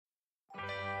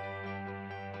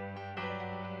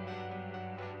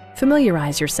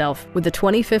Familiarize yourself with the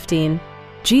 2015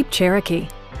 Jeep Cherokee.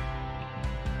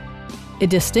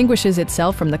 It distinguishes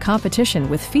itself from the competition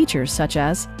with features such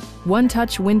as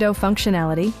one-touch window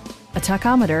functionality, a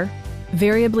tachometer,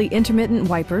 variably intermittent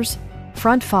wipers,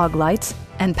 front fog lights,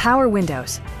 and power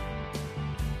windows.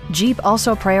 Jeep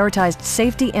also prioritized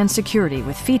safety and security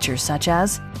with features such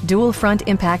as dual front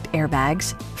impact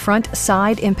airbags, front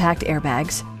side impact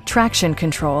airbags, traction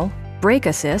control, brake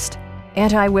assist,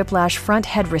 anti-whiplash front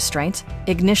head restraints,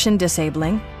 ignition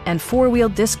disabling, and four-wheel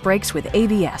disc brakes with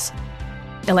ABS.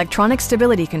 Electronic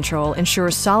stability control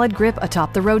ensures solid grip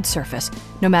atop the road surface,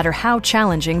 no matter how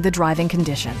challenging the driving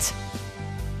conditions.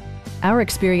 Our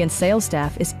experienced sales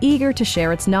staff is eager to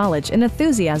share its knowledge and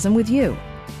enthusiasm with you.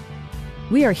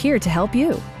 We are here to help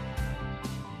you.